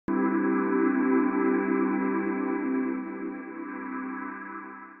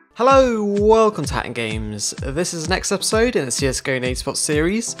Hello, welcome to Hatton Games. This is the next episode in the CSGO Nade Spot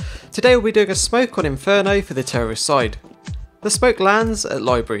series. Today we'll be doing a smoke on Inferno for the terrorist side. The smoke lands at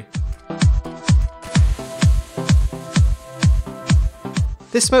library.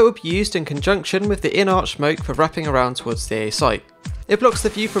 This smoke will be used in conjunction with the in-arch smoke for wrapping around towards the A site. It blocks the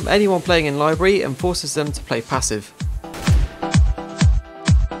view from anyone playing in library and forces them to play passive.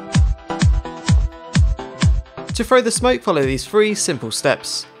 To throw the smoke, follow these 3 simple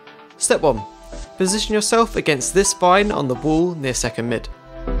steps. Step 1. Position yourself against this vine on the wall near second mid.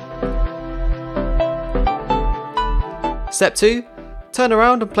 Step 2. Turn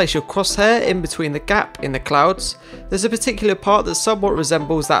around and place your crosshair in between the gap in the clouds. There's a particular part that somewhat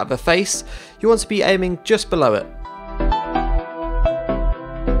resembles that of a face. You want to be aiming just below it.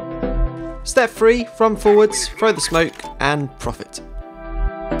 Step 3. Run forwards, throw the smoke and profit.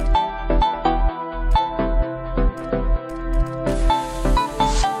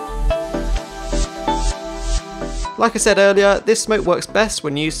 Like I said earlier, this smoke works best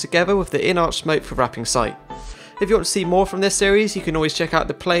when used together with the in-arch smoke for wrapping sight. If you want to see more from this series, you can always check out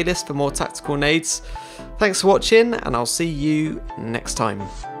the playlist for more tactical nades. Thanks for watching, and I'll see you next time.